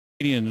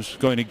Canadians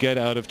going to get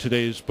out of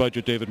today's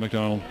budget, David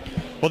MacDonald?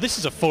 Well, this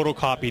is a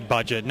photocopied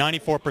budget.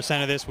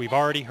 94% of this we've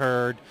already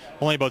heard.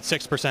 Only about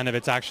 6% of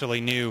it's actually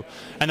new.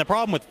 And the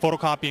problem with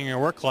photocopying your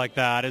work like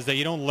that is that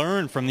you don't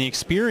learn from the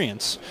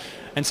experience.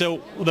 And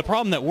so the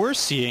problem that we're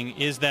seeing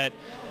is that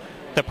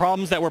the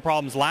problems that were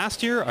problems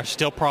last year are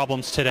still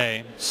problems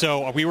today.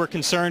 So we were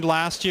concerned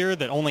last year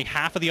that only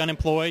half of the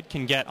unemployed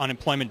can get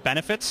unemployment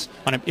benefits,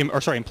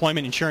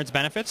 employment insurance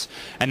benefits,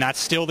 and that's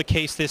still the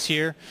case this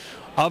year.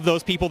 Of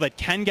those people that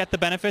can get the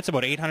benefits,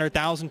 about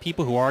 800,000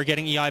 people who are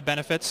getting EI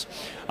benefits,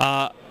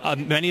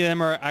 many of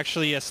them are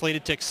actually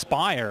slated to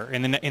expire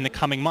in the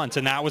coming months,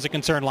 and that was a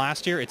concern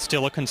last year. It's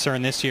still a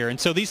concern this year. And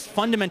so these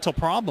fundamental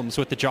problems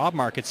with the job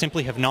market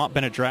simply have not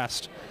been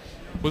addressed.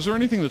 Was there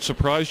anything that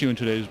surprised you in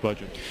today's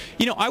budget?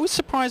 You know, I was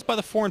surprised by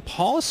the foreign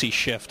policy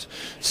shift.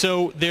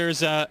 So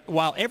there's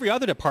while every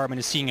other department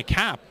is seeing a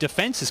cap,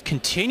 defense is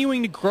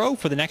continuing to grow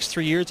for the next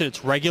 3 years at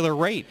its regular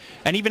rate.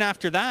 And even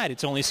after that,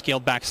 it's only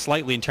scaled back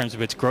slightly in terms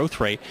of its growth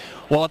rate.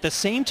 While at the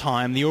same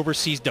time, the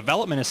overseas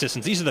development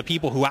assistance, these are the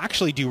people who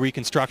actually do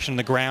reconstruction on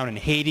the ground in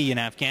Haiti and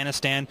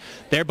Afghanistan,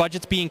 their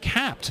budget's being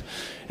capped.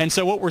 And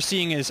so what we're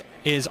seeing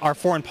is our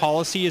foreign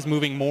policy is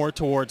moving more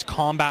towards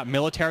combat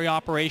military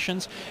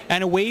operations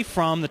and away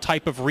from the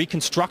type of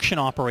reconstruction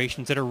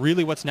operations that are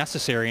really what's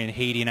necessary in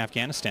Haiti and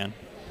Afghanistan.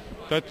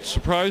 That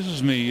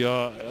surprises me,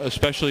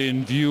 especially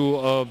in view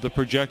of the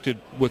projected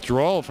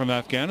withdrawal from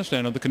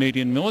Afghanistan of the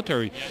Canadian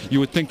military. You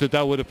would think that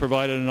that would have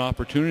provided an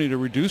opportunity to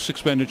reduce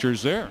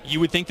expenditures there. You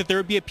would think that there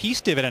would be a peace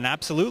dividend,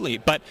 absolutely.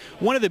 But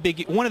one of the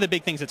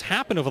big things that's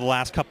happened over the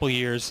last couple of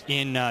years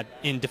in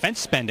defense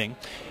spending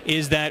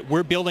is that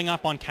we're building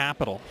up on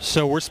capital.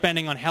 So we're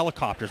spending on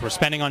helicopters, we're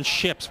spending on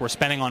ships, we're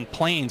spending on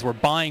planes, we're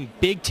buying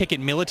big-ticket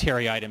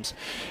military items,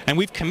 and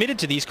we've committed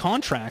to these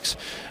contracts.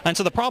 And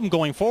so the problem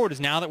going forward is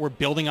now that we're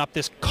building up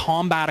this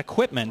combat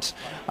equipment,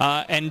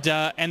 and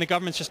the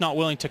government's just not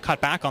willing to cut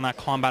back on that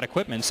combat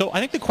equipment. So I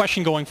think the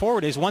question going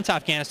forward is, once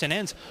Afghanistan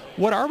ends,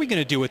 what are we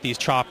going to do with these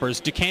choppers?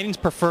 Do Canadians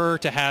prefer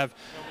to have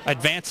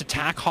advanced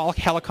attack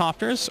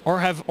helicopters or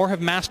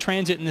have mass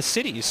transit in the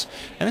cities?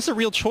 And it's a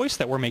real choice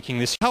that we're making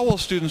this year. How will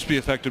students be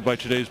affected by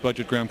today's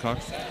budget, Graham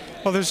Cox?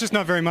 Well, there's just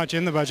not very much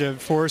in the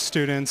budget for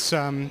students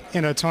in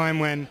a time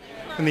when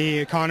the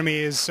economy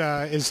is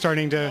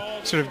starting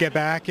to sort of get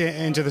back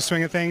into the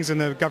swing of things,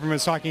 and the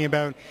government's talking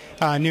about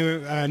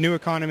new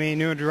economy,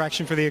 new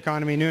direction for the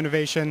economy, new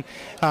innovation.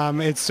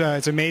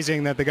 It's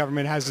amazing that the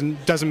government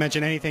doesn't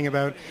mention anything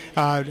about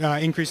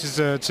increases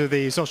to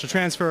the social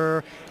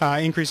transfer,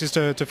 increases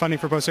to funding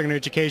for post-secondary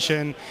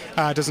education.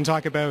 Doesn't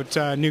talk about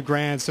new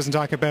grants, doesn't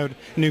talk about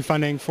new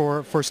funding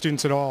for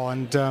students at all.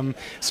 And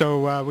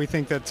so we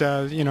think that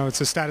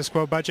it's a status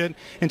quo budget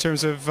in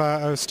terms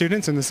of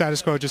students, and the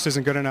status quo just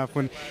isn't good enough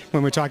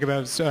when we talk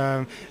about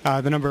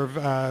the number of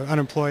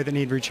unemployed that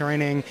need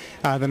retraining,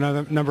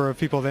 the number of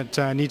people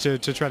that need to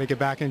try to get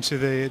back into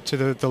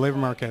the labor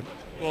market.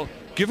 Well,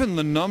 given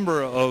the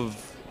number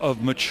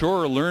of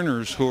mature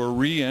learners who are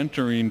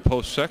re-entering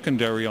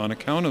post-secondary on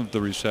account of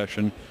the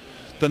recession,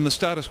 then the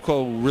status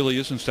quo really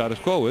isn't status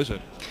quo, is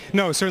it?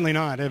 No, certainly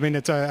not. I mean,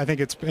 I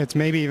think it's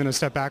maybe even a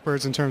step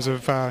backwards in terms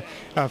of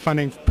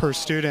funding per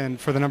student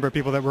for the number of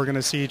people that we're going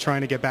to see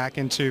trying to get back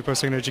into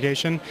post-secondary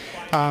education.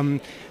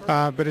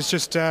 But it's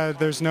just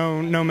there's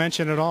no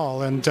mention at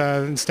all, and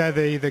instead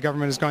the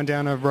government has gone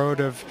down a road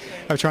of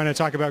trying to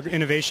talk about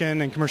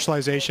innovation and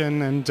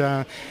commercialization,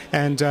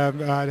 and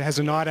has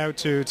a nod out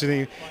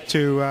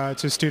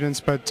to students,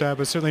 but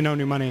certainly no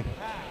new money.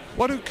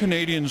 What do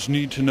Canadians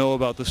need to know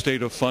about the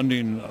state of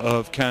funding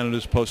of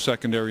Canada's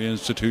post-secondary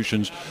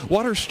institutions?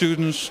 What are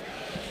students,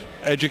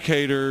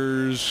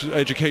 educators,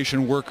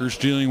 education workers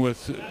dealing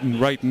with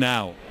right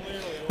now?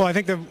 Well, I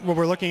think that what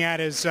we're looking at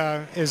is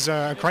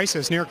a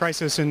crisis, near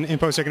crisis in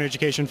post-secondary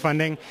education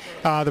funding.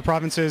 The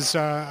provinces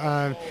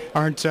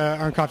aren't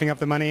coughing up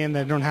the money, and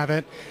they don't have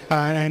it.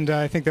 And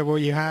I think that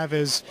what you have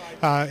is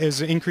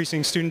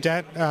increasing student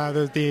debt.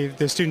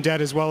 The student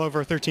debt is well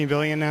over $13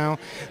 billion now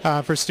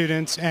for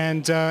students,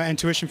 and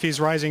tuition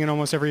fees rising in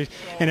almost every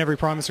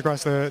province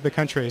across the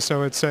country.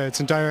 So it's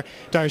in dire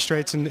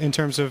straits in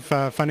terms of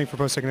funding for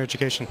post-secondary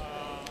education.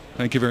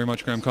 Thank you very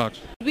much, Graham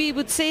Cox. We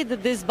would say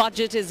that this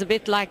budget is a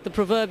bit like the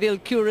proverbial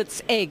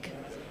curate's egg,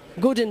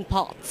 good in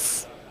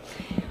parts,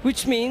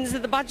 which means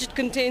that the budget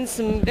contains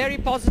some very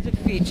positive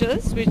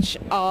features which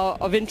are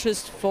of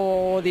interest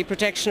for the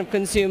protection of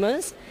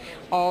consumers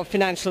of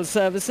financial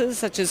services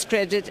such as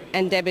credit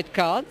and debit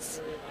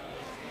cards.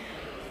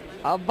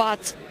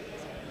 But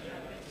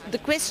the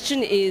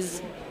question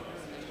is,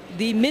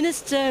 the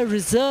minister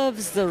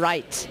reserves the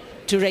right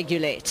to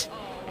regulate,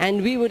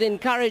 and we would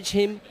encourage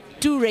him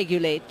to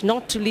regulate,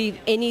 not to leave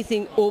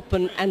anything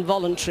open and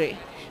voluntary,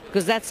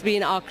 because that's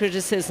been our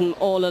criticism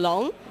all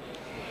along.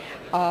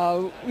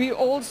 We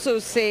also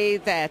say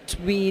that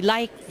we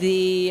like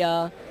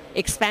the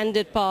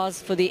expanded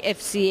powers for the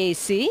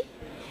FCAC,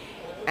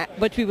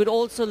 but we would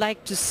also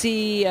like to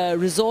see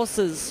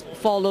resources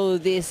follow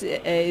these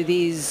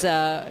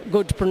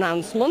good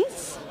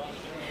pronouncements.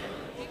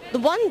 The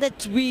one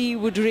that we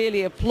would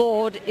really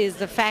applaud is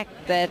the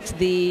fact that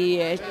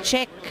the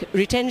check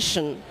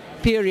retention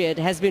period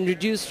has been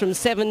reduced from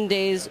 7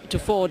 days to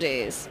 4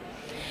 days,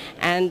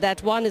 and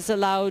that one is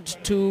allowed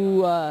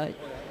to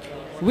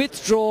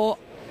withdraw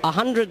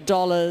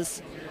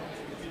 $100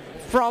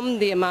 from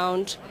the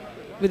amount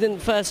within the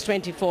first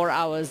 24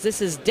 hours.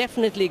 This is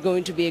definitely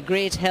going to be a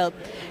great help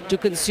to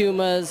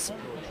consumers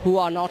who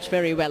are not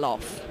very well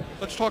off.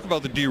 Let's talk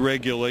about the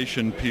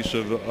deregulation piece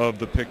of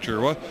the picture.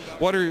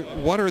 What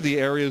are the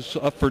areas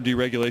up for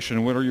deregulation,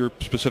 and what are your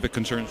specific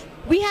concerns?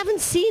 We haven't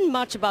seen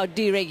much about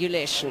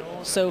deregulation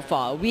so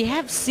far. We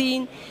have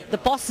seen the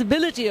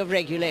possibility of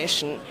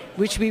regulation,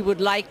 which we would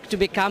like to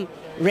become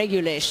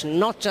regulation,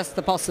 not just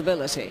the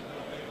possibility.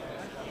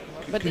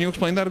 Can you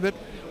explain that a bit?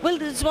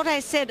 Well, it's what I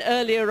said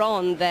earlier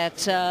on, that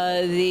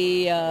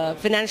the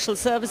financial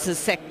services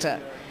sector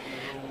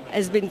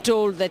has been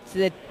told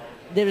that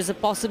there is a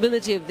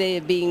possibility of they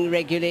being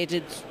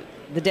regulated,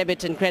 the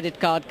debit and credit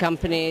card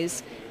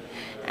companies,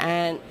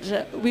 and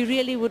we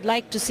really would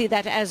like to see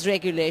that as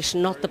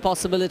regulation, not the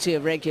possibility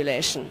of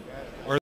regulation.